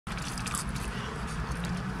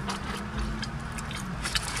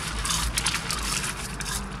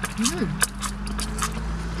That's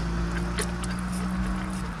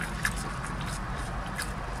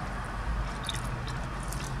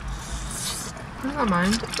not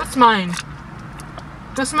mine. That's mine.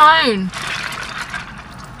 That's mine.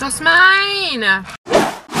 That's mine.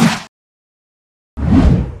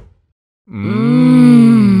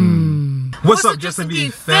 What's up, Justin B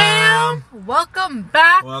fam? Welcome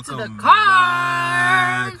back to the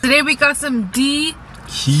car. Today we got some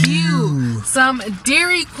DQ, some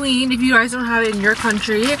Dairy Queen. If you guys don't have it in your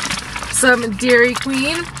country, some Dairy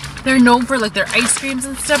Queen. They're known for like their ice creams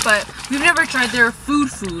and stuff, but we've never tried their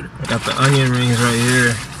food. I got the onion rings right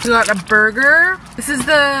here. We got a burger. This is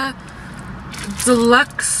the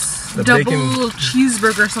deluxe double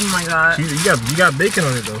cheeseburger, something like that. You got bacon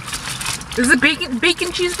on it though. Is it bacon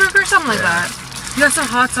cheeseburger, something like that? You got some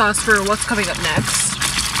hot sauce for what's coming up next.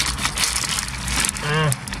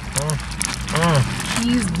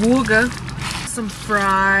 Cheeseburger. Some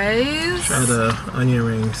fries. Try the onion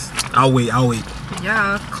rings. I'll wait.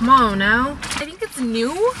 Yeah, come on now. I think it's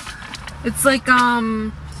new. It's like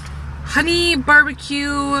honey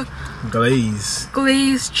barbecue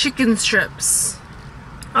glazed chicken strips.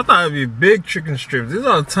 I thought it'd be big chicken strips. These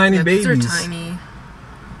are tiny babies. These are tiny.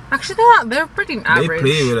 Actually, they're pretty average.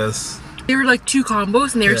 They play with us. They were like 2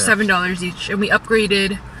 combos and they were $7 each, and we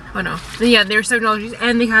upgraded. Oh no, yeah, they were $7 each,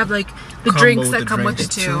 and they have like the drinks that come with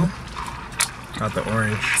it too. Got the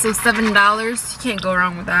orange. So $7, you can't go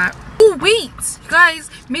wrong with that. Oh wait, you guys,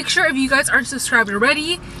 make sure if you guys aren't subscribed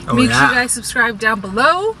already, make sure you guys subscribe down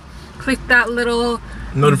below. Click that little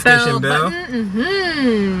notification bell.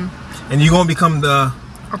 Button. And you're gonna become a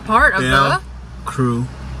part of the crew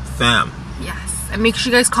fam. Yes. And make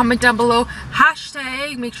sure you guys comment down below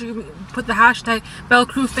hashtag. Make sure you put the hashtag Bell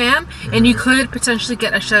Crew Fam, and you could potentially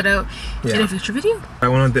get a shout out in a future video. I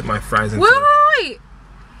want to dip my fries into Wait!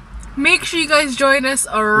 Make sure you guys join us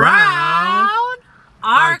around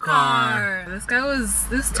our car. This guy's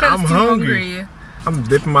too hungry. I'm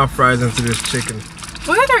dipping my fries into this chicken.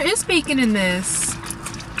 Well, there is bacon in this.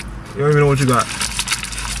 You don't even know what you got.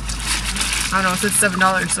 I don't know. It says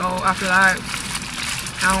 $7, so after that,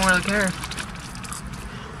 I don't really care.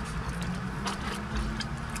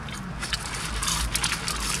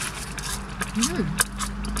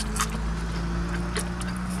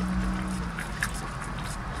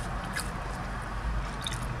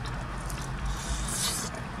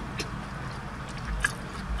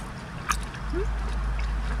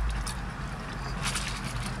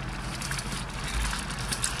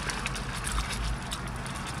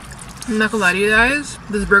 I'm not gonna lie to you guys,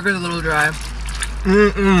 this burger's a little dry.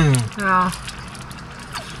 Yeah.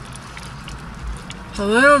 It's a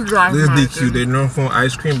little dry. This is DQ. They're known for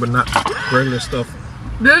ice cream, but not regular stuff.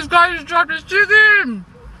 This guy just dropped his chicken!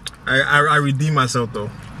 I redeemed myself though.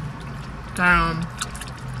 Damn.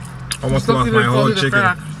 Almost lost my whole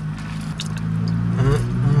chicken.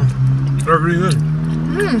 They're really good.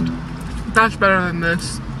 That's better than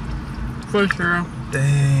this. For sure.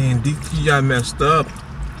 Dang, DQ got messed up.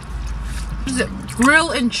 What is it? Grill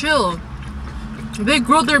and chill. They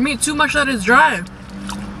grilled their meat too much that it's dry.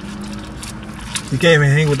 You can't even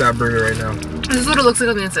hang with that burger right now. This is what it looks like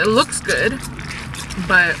on the inside. It looks good,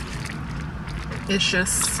 but it's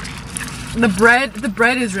just the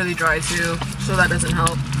bread is really dry too, so that doesn't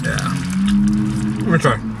help. Yeah. I'm gonna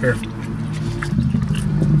try. Here.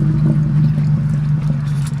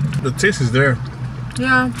 The taste is there.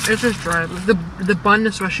 Yeah, it's just dry. The bun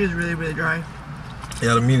especially is really, really dry.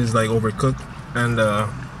 Yeah, the meat is like overcooked, and the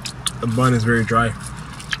bun is very dry.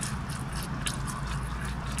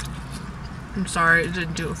 I'm sorry, it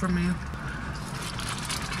didn't do it for me.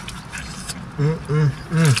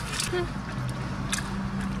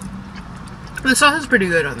 The sauce is pretty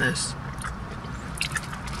good on this.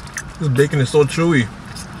 This bacon is so chewy.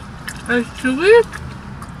 It's chewy?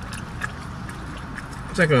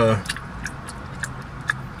 It's like a...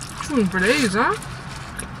 chewing for days, huh?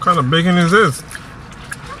 What kind of bacon is this?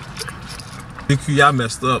 DQ, y'all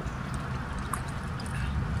messed up.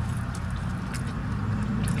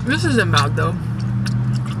 This isn't bad though.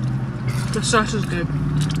 The sauce is good.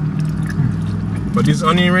 But these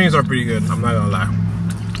onion rings are pretty good, I'm not gonna lie.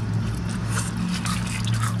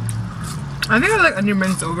 I think I like onion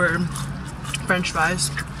rings over French fries.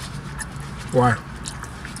 Why?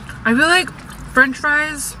 I feel like French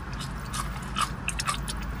fries,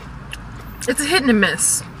 it's a hit and a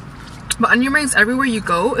miss. But onion rings, everywhere you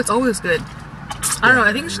go, it's always good. I don't know,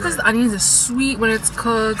 I think it's just because the onions is sweet when it's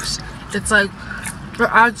cooked. It's like, it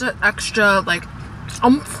adds an extra like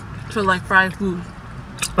oomph to like fried food.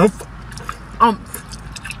 Oomph.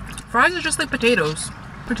 Fries are just like potatoes.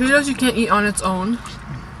 Potatoes you can't eat on its own.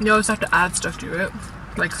 You always have to add stuff to it.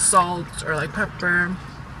 like salt or like pepper.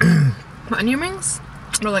 Onion rings?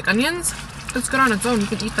 Or like onions? It's good on its own. You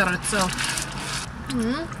can eat that on itself.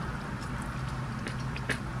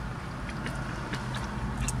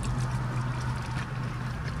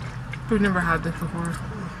 We've never had this before.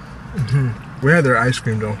 We had their ice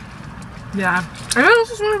cream though. Yeah. I know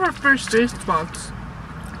this is one of our first taste spots.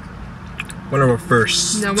 One of our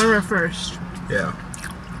first. No, one of our first. Yeah.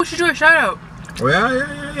 We should do a shout out. Oh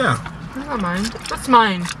yeah. That's not mine. That's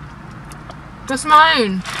mine. That's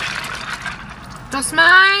mine. That's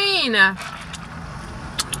mine.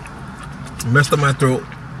 Messed up my throat.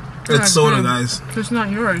 It's soda, guys. It's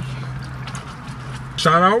not yours.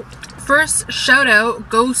 Shout out. First shout out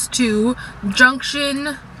goes to Junk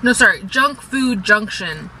Food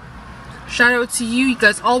Junction. Shout out to you. You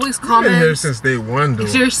guys always comment. I've been here since day one, though.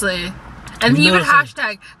 Seriously. And even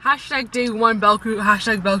hashtag day one Bell Crew,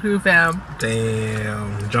 hashtag Bell Crew fam.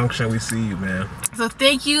 Damn, Junction, we see you, man. So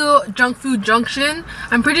thank you, Junk Food Junction.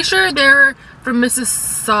 I'm pretty sure they're from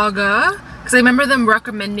Mississauga, because I remember them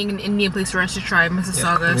recommending an Indian place for us to try,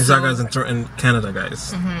 Mississauga. Yeah, Mississauga is in Canada,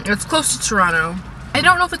 guys. It's close to Toronto. I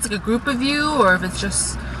don't know if it's like a group of you or if it's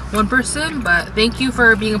just one person, but thank you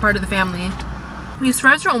for being a part of the family. These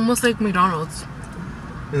fries are almost like McDonald's.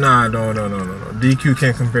 Nah, no. DQ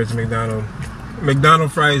can't compare to McDonald's.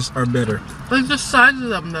 McDonald's fries are better. Like the size of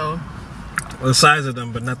them, though. Well, the size of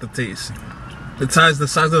them, but not the taste. The size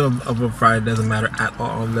of a fry doesn't matter at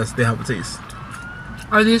all unless they have a taste.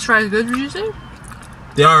 Are these fries good, would you say?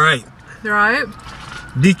 They're alright. They're alright?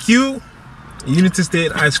 DQ, you need to stay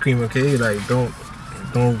at ice cream, okay? Like, don't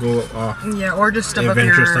go off. Yeah, or just step up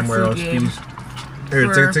your somewhere else, game.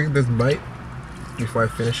 please. Here, take this bite before I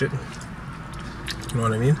finish it. You know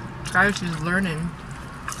what I mean? Guys, she's learning.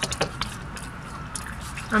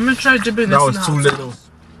 I'm gonna try dipping this in that the was too little.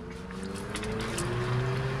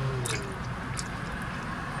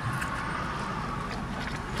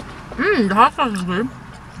 The hot sauce is good.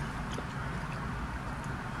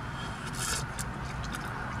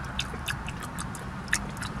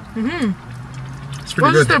 It's pretty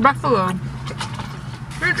What's good. the buffalo?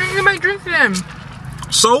 You're drinking my drink then.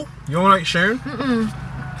 So, you don't like sharing?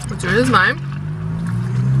 What's yours is mine.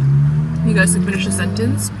 You guys can finish the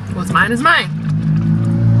sentence. What's mine is mine.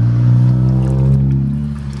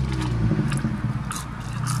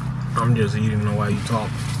 I'm just eating, know why you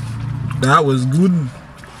talk. That was good.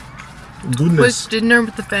 Goodness. Quick dinner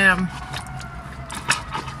with the fam.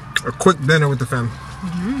 A quick dinner with the fam.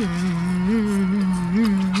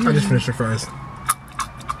 I just finished the fries.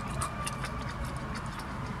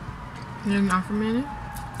 You didn't offer me any?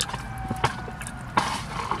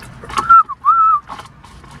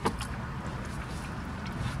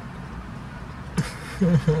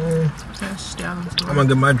 I'm gonna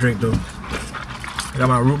get my drink though. I got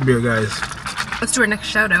my root beer, guys. Let's do our next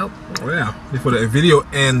shout out. Oh yeah, before the video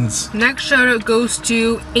ends. Next shout out goes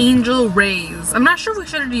to Angel Rays. I'm not sure if we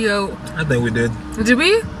shouted you out. I think we did. Did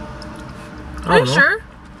we? Are you sure?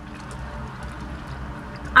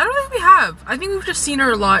 I don't think we have. I think we've just seen her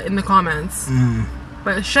a lot in the comments.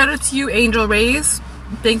 But shout out to you, Angel Rays.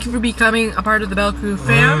 Thank you for becoming a part of the Bell Crew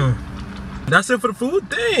fam. That's it for the food?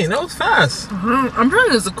 Dang, that was fast. I'm telling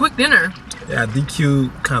you, it was a quick dinner. Yeah,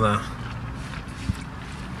 DQ kinda.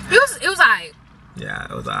 It was alright. Yeah,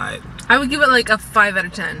 it was alright. I would give it like a 5 out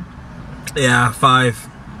of 10. Yeah, 5.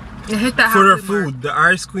 It hit that for the halfway food, mark. the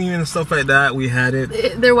ice cream and stuff like that, we had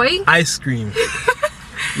it. They're white? Ice cream.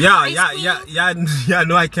 Yeah, I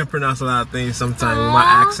know I can't pronounce a lot of things sometimes with my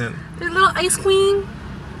accent. They're little ice queen.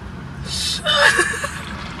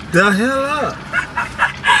 The hell up.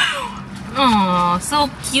 Oh, so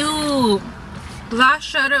cute. Last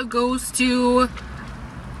shout out goes to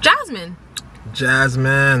Jasmine.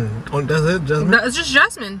 Jasmine. Oh, that's it, Jasmine? It's just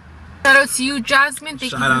Jasmine. Shout out to you, Jasmine.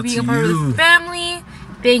 Thank you for being a part of the family.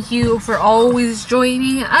 Thank you for always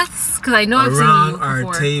joining us, because I know I've seen you before. Around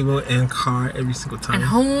our table and car every single time. And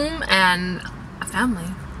home and a family.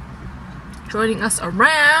 Joining us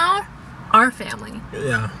around our family.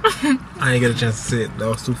 Yeah. I didn't get a chance to see it. That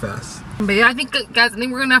was too fast. But yeah, guys, I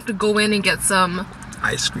think we're going to have to go in and get some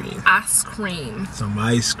ice cream. Ice cream. Some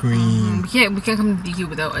ice cream. We can't come to DQ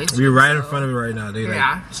without ice cream. We're right in front of it right now.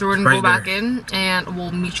 Yeah, so we're going to go back in and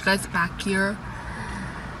we'll meet you guys back here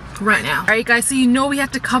right now. Alright guys, so you know we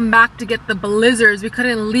had to come back to get the blizzards. We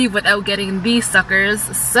couldn't leave without getting these suckers.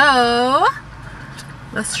 So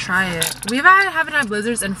let's try it. Haven't had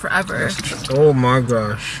blizzards in forever. Oh my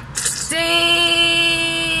gosh.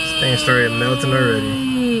 Dang. This thing started melting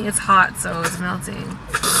already. It's hot, so it's melting.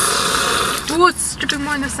 Ooh, it's dripping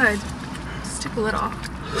more on this side. Just take a lid off.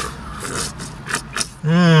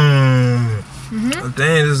 Dang,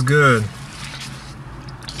 this is good.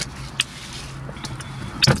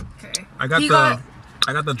 I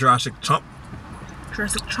got the Jurassic Chomp.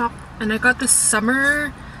 Jurassic Chomp, and I got the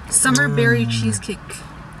summer berry cheesecake.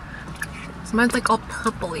 So mine's like all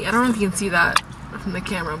purpley. I don't know if you can see that from the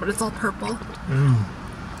camera, but it's all purple.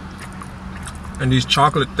 And these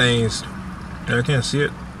chocolate things, I can't see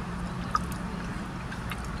it.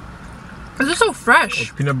 It's just so fresh.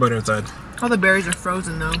 With peanut butter inside. All the berries are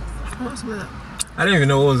frozen though. I want some of that. I didn't even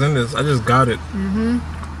know what was in this. I just got it.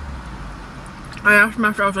 I asked him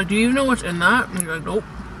after, I was like, do you even know what's in that? And he's like, nope.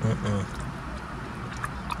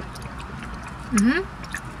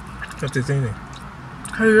 Can't taste anything.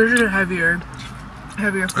 Yours is heavier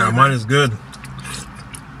flavor. Mine is good.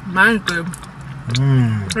 Mine's good.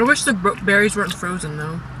 I wish the berries weren't frozen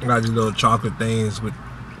though. I got these little chocolate things with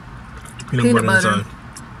peanut butter inside.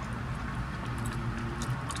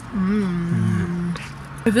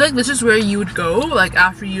 I feel like this is where you would go, like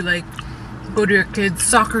after you like go to your kids'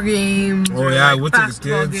 soccer games. Oh yeah, like we'll take the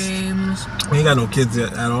kids. Games. We ain't got no kids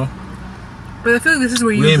yet at all. But I feel like this is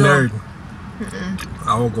where you We ain't go. married.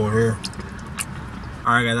 I will go here.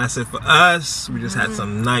 Alright guys, that's it for us. We just had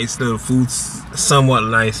some nice little foods. Somewhat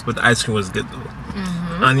nice, but the ice cream was good though.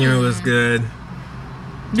 Onion was good.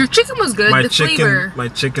 Your chicken was good, flavor. My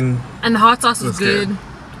chicken. And the hot sauce was good.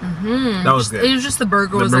 That was good. It was just the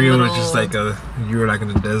burger was a little... little... was just like you were like in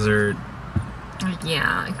the desert.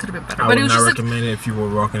 Yeah, it could have been better. I but would it was not just recommend it if you were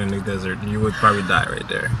walking in the desert. You would probably die right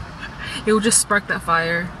there. It would just spark that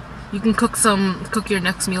fire. You can cook your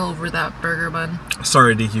next meal over that burger bun.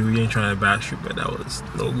 Sorry, DQ, we ain't trying to bash you, but that was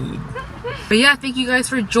no good. But yeah, thank you guys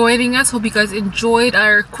for joining us. Hope you guys enjoyed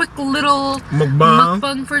our quick little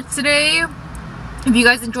mukbang for today. If you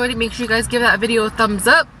guys enjoyed it, make sure you guys give that video a thumbs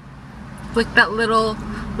up. Click that little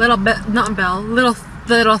thumbs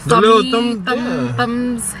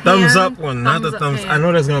up one, not the thumbs. I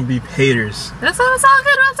know there's gonna be haters. That's all good.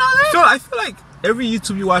 I feel like every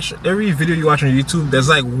video you watch on YouTube, there's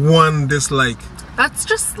like one dislike. That's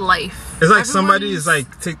just life. It's like somebody is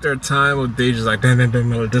like take their time, or they just like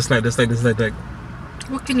dislike.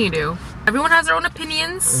 What can you do? Everyone has their own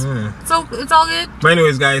opinions, so it's all good. But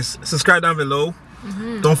anyways, guys, subscribe down below.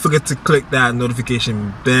 Don't forget to click that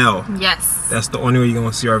notification bell. Yes. That's the only way you're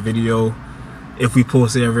gonna see our video. If we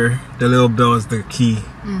post it ever, the little bell is the key.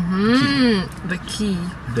 The key.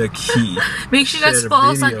 Make sure you guys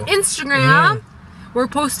follow us on Instagram. We're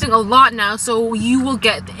posting a lot now, so you will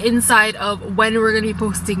get the inside of when we're going to be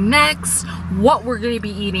posting next, what we're going to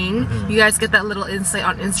be eating. You guys get that little insight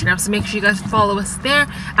on Instagram, so make sure you guys follow us there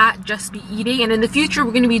at Just Be Eating. And in the future,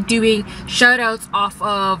 we're going to be doing shout outs off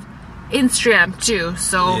of Instagram too,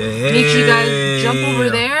 so make sure you guys jump over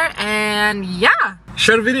there and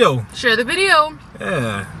share the video.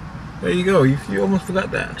 Yeah, there you go. You almost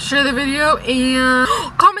forgot that. Share the video and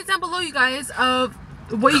comment down below, you guys, of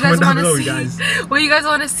what you guys want to see. What you guys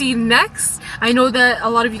want to see next. I know that a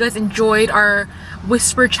lot of you guys enjoyed our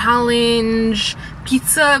Whisper Challenge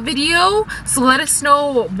pizza video, so let us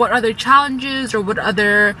know what other challenges or what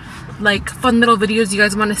other like fun little videos you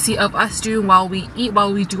guys want to see of us doing while we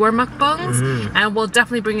do our mukbangs, and we'll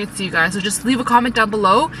definitely bring it to you guys. So just leave a comment down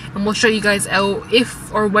below and we'll show you guys out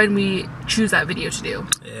if or when we choose that video to do.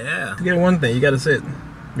 Yeah, you get one thing, you gotta sit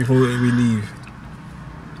before we leave.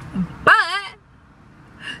 But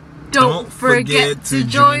don't forget to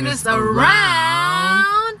join us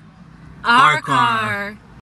around our car.